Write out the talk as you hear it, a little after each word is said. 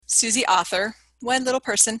Susie author, one little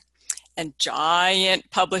person, and giant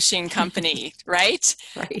publishing company, right?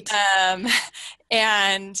 Right. Um,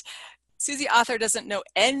 and Susie author doesn't know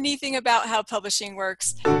anything about how publishing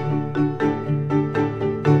works.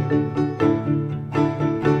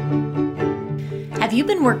 Have you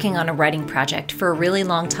been working on a writing project for a really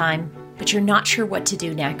long time, but you're not sure what to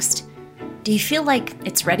do next? Do you feel like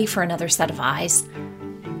it's ready for another set of eyes?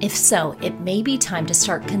 If so, it may be time to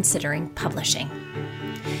start considering publishing.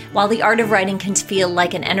 While the art of writing can feel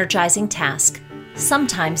like an energizing task,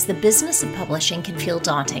 sometimes the business of publishing can feel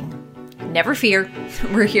daunting. Never fear,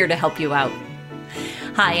 we're here to help you out.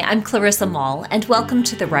 Hi, I'm Clarissa Mall, and welcome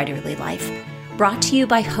to The Writerly Life, brought to you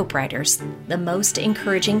by Hope Writers, the most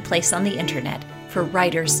encouraging place on the internet for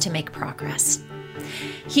writers to make progress.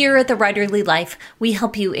 Here at The Writerly Life, we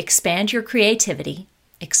help you expand your creativity,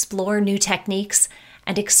 explore new techniques,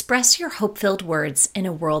 and express your hope-filled words in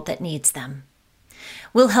a world that needs them.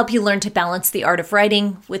 We'll help you learn to balance the art of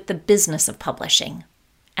writing with the business of publishing,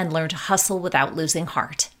 and learn to hustle without losing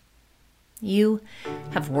heart. You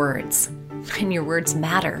have words, and your words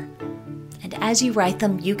matter. And as you write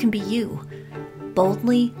them, you can be you,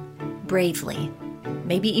 boldly, bravely,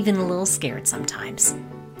 maybe even a little scared sometimes.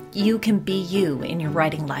 You can be you in your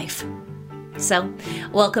writing life. So,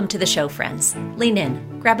 welcome to the show, friends. Lean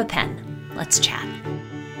in, grab a pen, let's chat.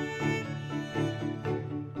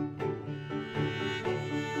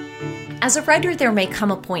 As a writer, there may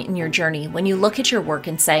come a point in your journey when you look at your work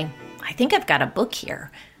and say, I think I've got a book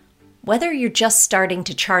here. Whether you're just starting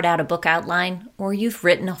to chart out a book outline or you've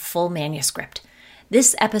written a full manuscript,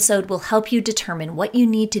 this episode will help you determine what you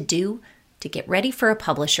need to do to get ready for a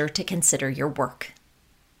publisher to consider your work.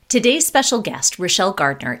 Today's special guest, Rochelle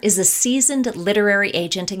Gardner, is a seasoned literary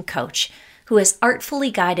agent and coach who has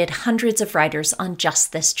artfully guided hundreds of writers on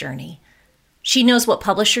just this journey. She knows what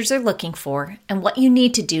publishers are looking for and what you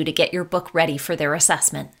need to do to get your book ready for their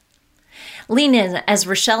assessment. Lean in as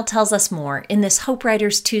Rochelle tells us more in this Hope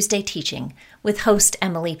Writers Tuesday teaching with host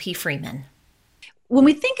Emily P. Freeman. When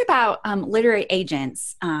we think about literary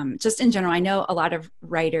agents, just in general, I know a lot of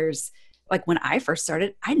writers, like when I first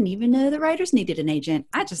started, I didn't even know the writers needed an agent.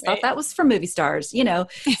 I just thought that was for movie stars,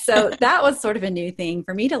 So that was sort of a new thing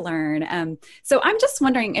for me to learn. So I'm just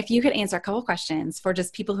wondering if you could answer a couple questions for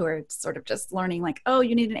just people who are sort of just learning like, oh,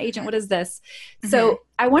 you need an agent. What is this? Mm-hmm. So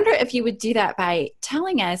I wonder if you would do that by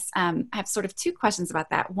telling us, I have sort of two questions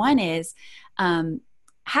about that. One is,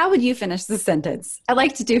 how would you finish the sentence? I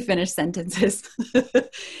like to do finished sentences.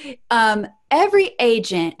 Every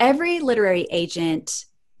literary agent,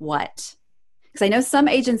 what? Because I know some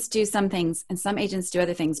agents do some things and some agents do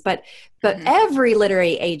other things, but every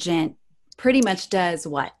literary agent pretty much does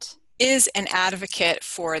what? Is an advocate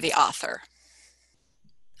for the author.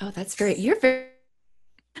 Oh, that's you're very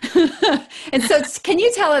and so can you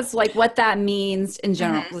tell us like what that means in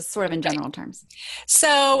general, sort of in general terms?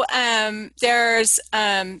 So there's,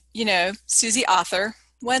 Susie author,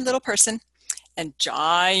 one little person, and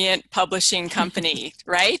giant publishing company,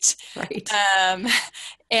 right? Right.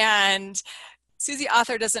 And Susie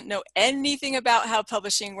author doesn't know anything about how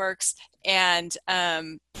publishing works. And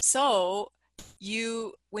so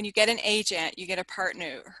when you get an agent, you get a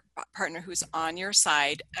partner who's on your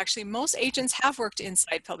side. Actually, most agents have worked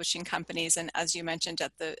inside publishing companies, and as you mentioned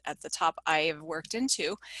at the top, I have worked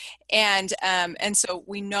into, and so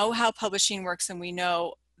we know how publishing works, and we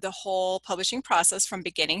know the whole publishing process from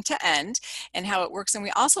beginning to end and how it works. And we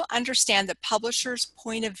also understand the publisher's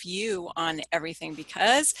point of view on everything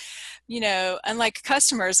because, unlike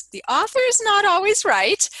customers, the author is not always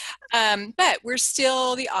right, but we're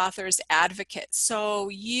still the author's advocate. So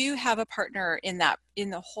you have a partner in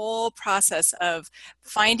the whole process of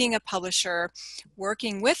finding a publisher,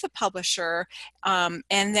 working with a publisher, and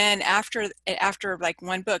then after like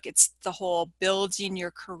one book, it's the whole building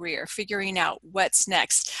your career, figuring out what's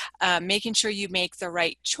next, making sure you make the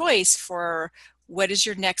right choice for what is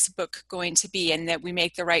your next book going to be, and that we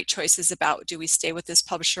make the right choices about, do we stay with this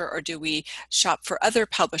publisher or do we shop for other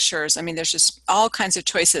publishers? I mean, there's just all kinds of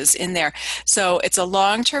choices in there. So it's a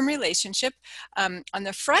long-term relationship. On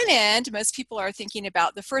the front end, most people are thinking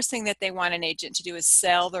about the first thing that they want an agent to do is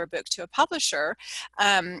sell their book to a publisher,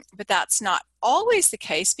 but that's not always the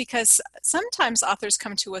case because sometimes authors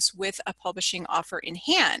come to us with a publishing offer in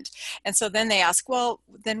hand. And so then they ask, well,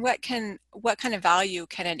 then what kind of value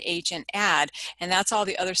can an agent add? And that's all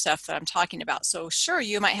the other stuff that I'm talking about. So sure,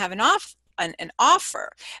 you might have an offer,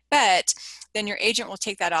 but then your agent will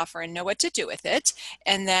take that offer and know what to do with it.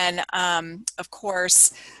 And then, of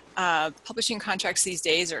course, publishing contracts these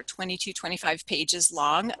days are 22, 25 pages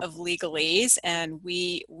long of legalese, and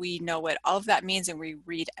we know what all of that means, and we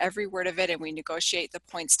read every word of it, and we negotiate the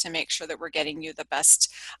points to make sure that we're getting you the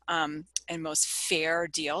best and most fair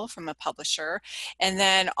deal from a publisher. And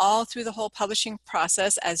then all through the whole publishing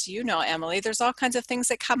process, as you know, Emily, there's all kinds of things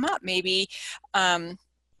that come up. Maybe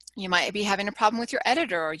you might be having a problem with your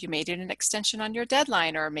editor, or you made it an extension on your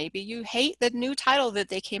deadline, or maybe you hate the new title that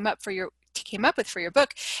they came up with for your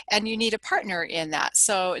book, and you need a partner in that.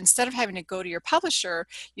 So instead of having to go to your publisher,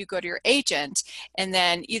 you go to your agent, and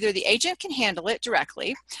then either the agent can handle it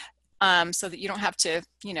directly, so that you don't have to,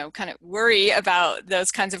 kind of worry about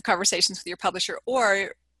those kinds of conversations with your publisher,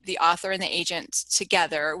 or the author and the agent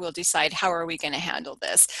together will decide, how are we going to handle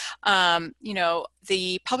this?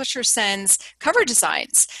 The publisher sends cover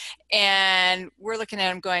designs, and we're looking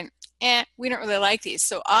at them going, we don't really like these.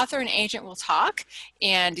 So author and agent will talk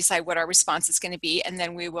and decide what our response is going to be, and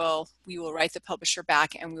then we will write the publisher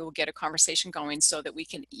back, and we will get a conversation going so that we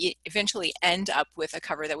can eventually end up with a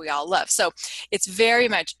cover that we all love. So it's very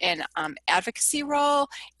much an advocacy role,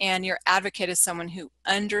 and your advocate is someone who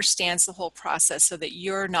understands the whole process, so that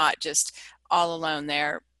you're not just all alone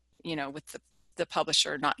there, with the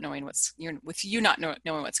publisher not knowing not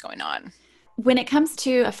knowing what's going on. When it comes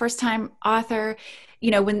to a first-time author,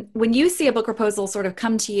 when you see a book proposal sort of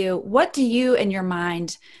come to you, what do you in your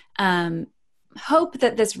mind hope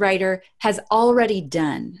that this writer has already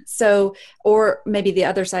done? So, or maybe the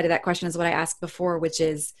other side of that question is what I asked before, which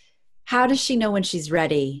is, how does she know when she's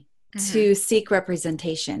ready to seek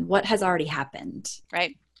representation? What has already happened?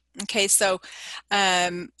 Right. Okay, so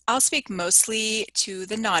I'll speak mostly to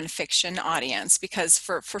the nonfiction audience, because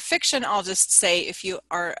for fiction, I'll just say, if you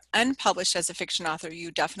are unpublished as a fiction author,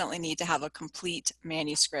 you definitely need to have a complete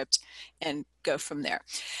manuscript and go from there.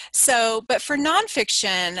 So, but for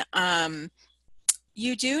nonfiction,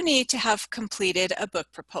 you do need to have completed a book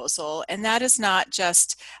proposal, and that is not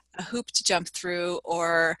just a hoop to jump through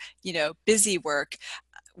or, busy work.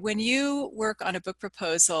 When you work on a book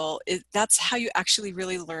proposal, that's how you actually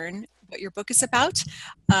really learn what your book is about.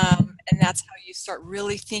 And that's how you start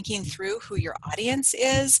really thinking through who your audience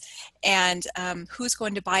is, and who's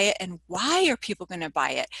going to buy it, and why are people going to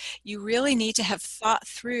buy it. You really need to have thought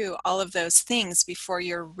through all of those things before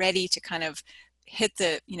you're ready to kind of hit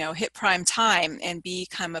prime time and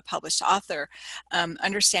become a published author.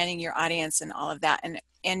 Understanding your audience and all of that,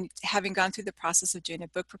 and having gone through the process of doing a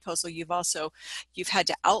book proposal, you've had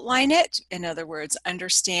to outline it. In other words,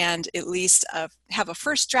 understand, at least have a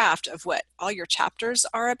first draft of what all your chapters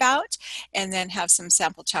are about, and then have some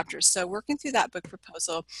sample chapters. So working through that book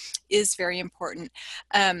proposal is very important.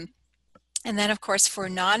 And then, of course, for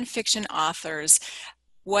nonfiction authors,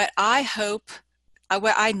 what I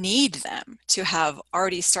need them to have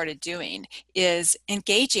already started doing is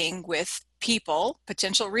engaging with people,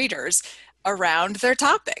 potential readers, around their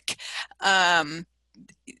topic.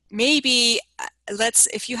 Maybe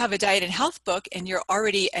if you have a diet and health book, and you're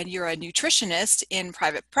a nutritionist in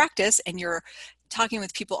private practice, and you're talking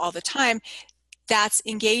with people all the time, that's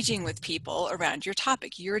engaging with people around your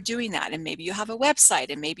topic. You're doing that, and maybe you have a website,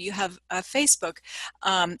 and maybe you have a Facebook,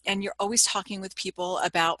 and you're always talking with people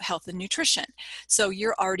about health and nutrition. So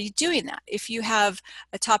you're already doing that. If you have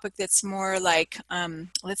a topic that's more like,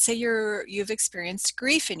 let's say you've experienced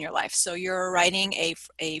grief in your life, so you're writing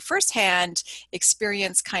a firsthand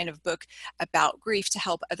experience kind of book about grief to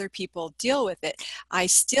help other people deal with it, I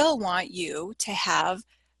still want you to have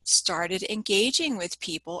started engaging with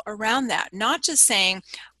people around that. Not just saying,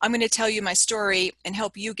 I'm going to tell you my story and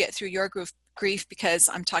help you get through your grief because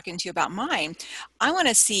I'm talking to you about mine. I want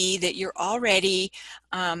to see that you're already,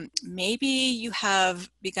 maybe you have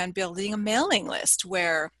begun building a mailing list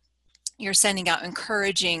where you're sending out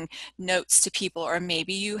encouraging notes to people, or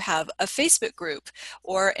maybe you have a Facebook group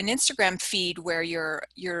or an Instagram feed where you're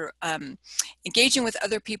engaging with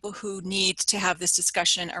other people who need to have this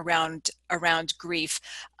discussion around grief,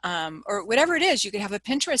 or whatever it is. You could have a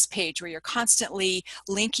Pinterest page where you're constantly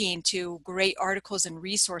linking to great articles and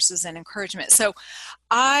resources and encouragement. So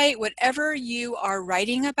whatever you are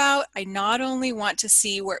writing about, I not only want to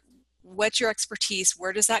see what's your expertise?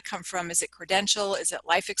 Where does that come from? Is it credential? Is it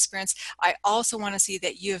life experience? I also want to see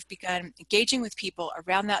that you have begun engaging with people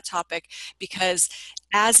around that topic, because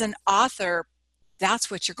as an author, that's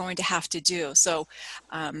what you're going to have to do. So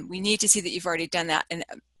we need to see that you've already done that. And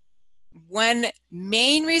one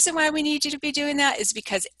main reason why we need you to be doing that is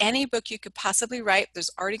because any book you could possibly write, there's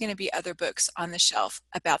already going to be other books on the shelf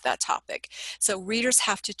about that topic. So readers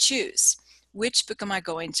have to choose. which book am I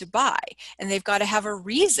going to buy? And they've got to have a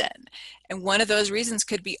reason. And one of those reasons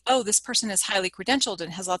could be, oh, this person is highly credentialed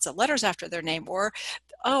and has lots of letters after their name, or,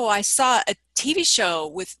 oh, I saw a TV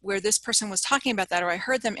show where this person was talking about that, or I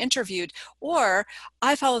heard them interviewed, or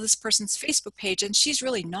I follow this person's Facebook page and she's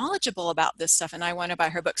really knowledgeable about this stuff and I want to buy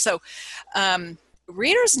her book. So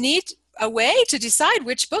readers need a way to decide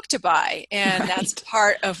which book to buy, and that's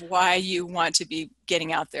part of why you want to be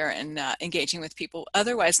getting out there and engaging with people,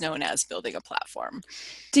 otherwise known as building a platform.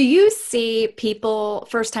 Do you see people,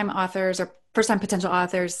 first-time authors or first-time potential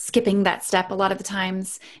authors, skipping that step a lot of the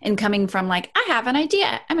times and coming from like, I have an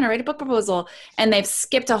idea, I'm going to write a book proposal, and they've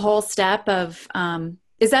skipped a whole step of,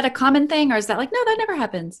 is that a common thing, or is that like, no, that never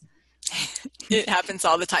happens? It happens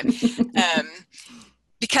all the time.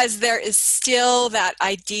 Because there is still that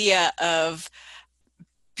idea of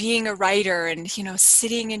being a writer and, you know,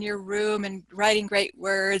 sitting in your room and writing great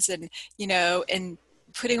words and, you know, and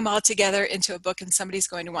putting them all together into a book and somebody's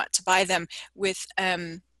going to want to buy them with,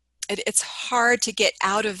 it's hard to get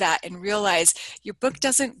out of that and realize your book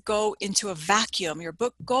doesn't go into a vacuum. Your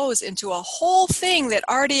book goes into a whole thing that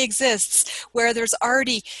already exists, where there's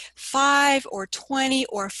already 5 or 20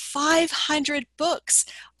 or 500 books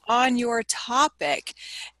on your topic.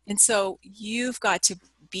 And so you've got to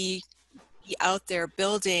be out there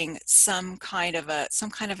building some kind of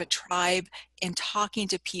a tribe and talking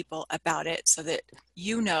to people about it, so that,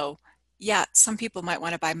 you know, yeah, some people might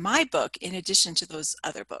want to buy my book in addition to those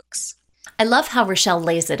other books. I love how Rochelle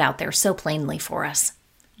lays it out there so plainly for us.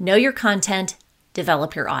 Know your content,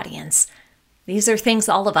 develop your audience. These are things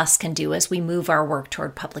all of us can do as we move our work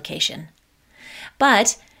toward publication.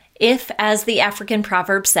 But if, as the African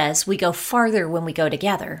proverb says, we go farther when we go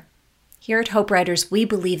together, here at Hope Writers, we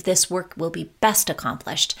believe this work will be best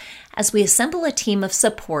accomplished as we assemble a team of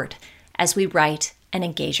support as we write and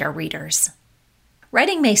engage our readers.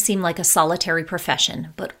 Writing may seem like a solitary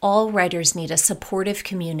profession, but all writers need a supportive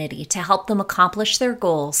community to help them accomplish their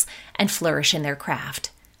goals and flourish in their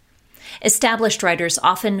craft. Established writers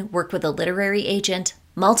often work with a literary agent,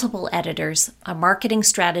 multiple editors, a marketing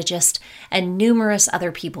strategist, and numerous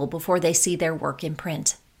other people before they see their work in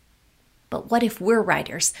print. But what if we're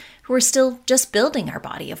writers who are still just building our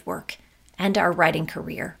body of work and our writing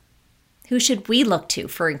career? Who should we look to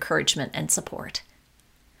for encouragement and support?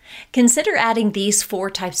 Consider adding these 4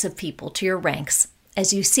 types of people to your ranks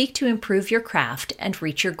as you seek to improve your craft and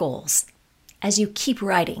reach your goals, as you keep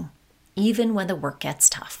writing, even when the work gets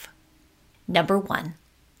tough. Number 1,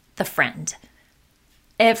 the friend.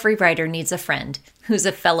 Every writer needs a friend who's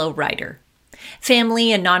a fellow writer.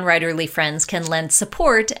 Family and non-writerly friends can lend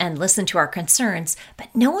support and listen to our concerns,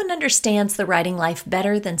 but no one understands the writing life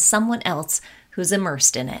better than someone else who's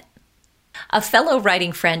immersed in it. A fellow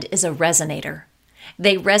writing friend is a resonator.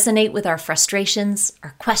 They resonate with our frustrations,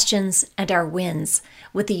 our questions, and our wins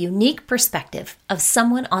with the unique perspective of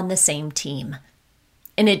someone on the same team.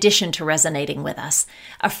 In addition to resonating with us,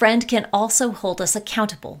 a friend can also hold us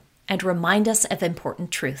accountable and remind us of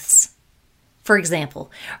important truths. For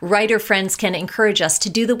example, writer friends can encourage us to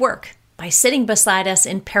do the work by sitting beside us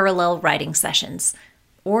in parallel writing sessions,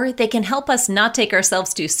 or they can help us not take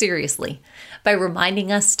ourselves too seriously by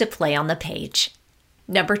reminding us to play on the page.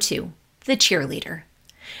 Number 2, the cheerleader.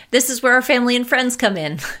 This is where our family and friends come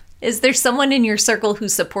in. Is there someone in your circle who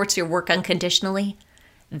supports your work unconditionally?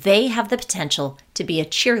 They have the potential to be a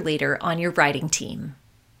cheerleader on your writing team.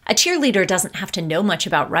 A cheerleader doesn't have to know much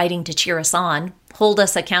about writing to cheer us on, hold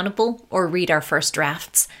us accountable, or read our first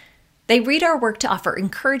drafts. They read our work to offer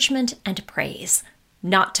encouragement and praise,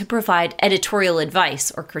 not to provide editorial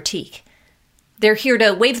advice or critique. They're here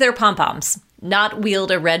to wave their pom-poms, not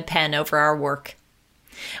wield a red pen over our work.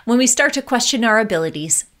 When we start to question our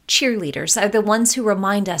abilities, cheerleaders are the ones who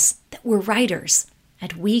remind us that we're writers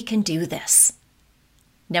and we can do this.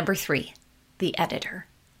 Number 3, the editor.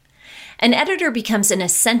 An editor becomes an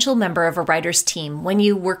essential member of a writer's team when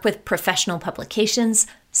you work with professional publications,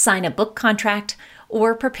 sign a book contract,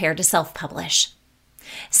 or prepare to self-publish.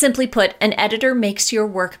 Simply put, an editor makes your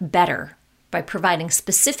work better by providing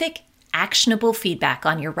specific, actionable feedback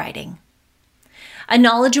on your writing. A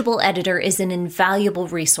knowledgeable editor is an invaluable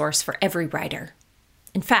resource for every writer.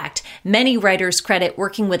 In fact, many writers credit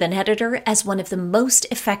working with an editor as one of the most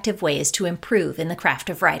effective ways to improve in the craft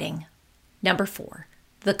of writing. Number 4,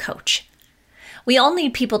 the coach. We all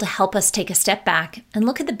need people to help us take a step back and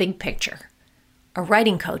look at the big picture. A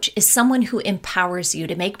writing coach is someone who empowers you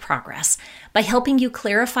to make progress by helping you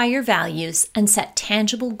clarify your values and set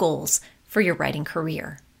tangible goals for your writing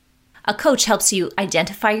career. A coach helps you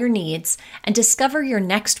identify your needs and discover your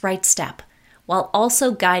next right step, while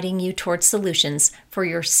also guiding you towards solutions for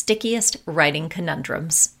your stickiest writing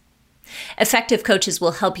conundrums. Effective coaches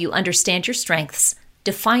will help you understand your strengths,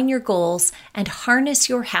 define your goals, and harness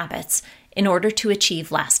your habits in order to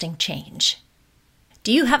achieve lasting change.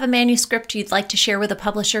 Do you have a manuscript you'd like to share with a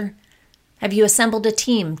publisher? Have you assembled a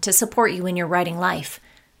team to support you in your writing life?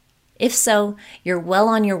 If so, you're well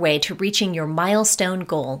on your way to reaching your milestone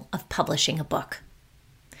goal of publishing a book.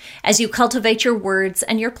 As you cultivate your words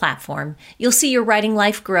and your platform, you'll see your writing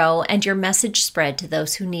life grow and your message spread to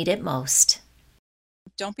those who need it most.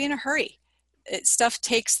 Don't be in a hurry. Stuff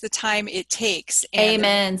takes the time it takes.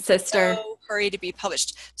 Amen, sister. No hurry to be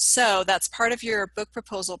published. So that's part of your book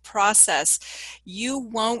proposal process. You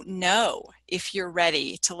won't know if you're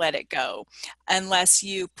ready to let it go unless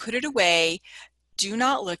you put it away, do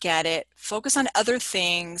not look at it, focus on other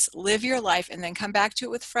things, live your life, and then come back to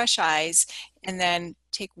it with fresh eyes, and then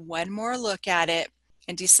take one more look at it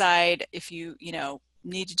and decide if you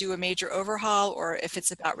need to do a major overhaul or if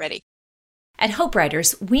it's about ready. At Hope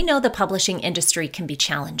Writers, we know the publishing industry can be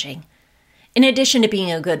challenging. In addition to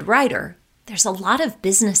being a good writer, there's a lot of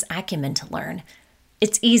business acumen to learn.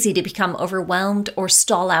 It's easy to become overwhelmed or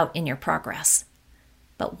stall out in your progress.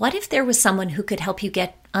 But what if there was someone who could help you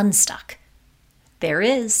get unstuck? There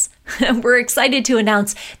is. We're excited to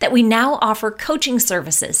announce that we now offer coaching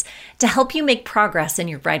services to help you make progress in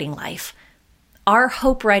your writing life. Our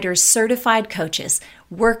Hope Writers certified coaches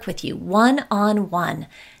work with you one-on-one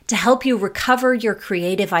to help you recover your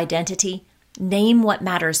creative identity, name what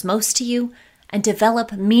matters most to you, and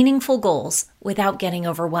develop meaningful goals without getting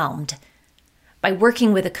overwhelmed. By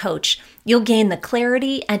working with a coach, you'll gain the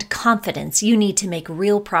clarity and confidence you need to make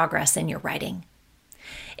real progress in your writing.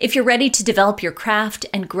 If you're ready to develop your craft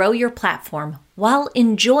and grow your platform while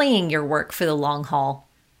enjoying your work for the long haul,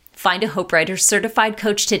 find a Hope Writers certified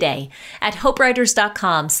coach today at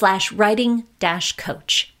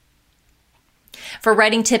hopewriters.com/writing-coach. For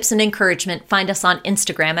writing tips and encouragement, find us on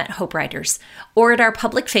Instagram at Hope Writers or at our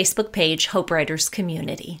public Facebook page, Hope Writers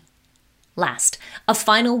Community. Last, a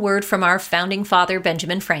final word from our founding father,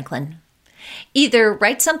 Benjamin Franklin. Either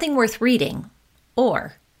write something worth reading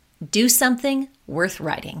or do something worth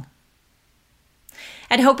writing.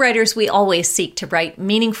 At Hope Writers, we always seek to write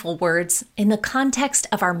meaningful words in the context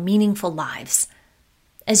of our meaningful lives.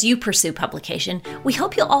 As you pursue publication, we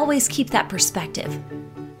hope you'll always keep that perspective,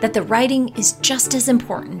 that the writing is just as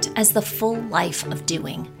important as the full life of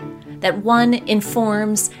doing, that one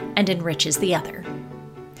informs and enriches the other.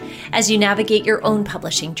 As you navigate your own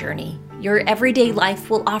publishing journey, your everyday life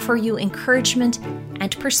will offer you encouragement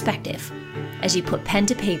and perspective as you put pen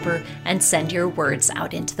to paper and send your words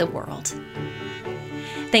out into the world.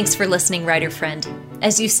 Thanks for listening, writer friend.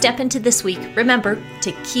 As you step into this week, remember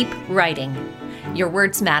to keep writing. Your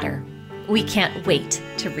words matter. We can't wait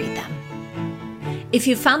to read them. If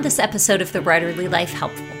you found this episode of The Writerly Life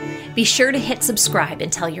helpful, be sure to hit subscribe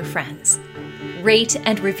and tell your friends. Rate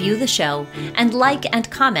and review the show, and like and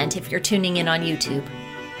comment if you're tuning in on YouTube.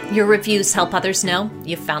 Your reviews help others know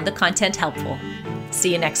you've found the content helpful.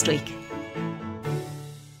 See you next week.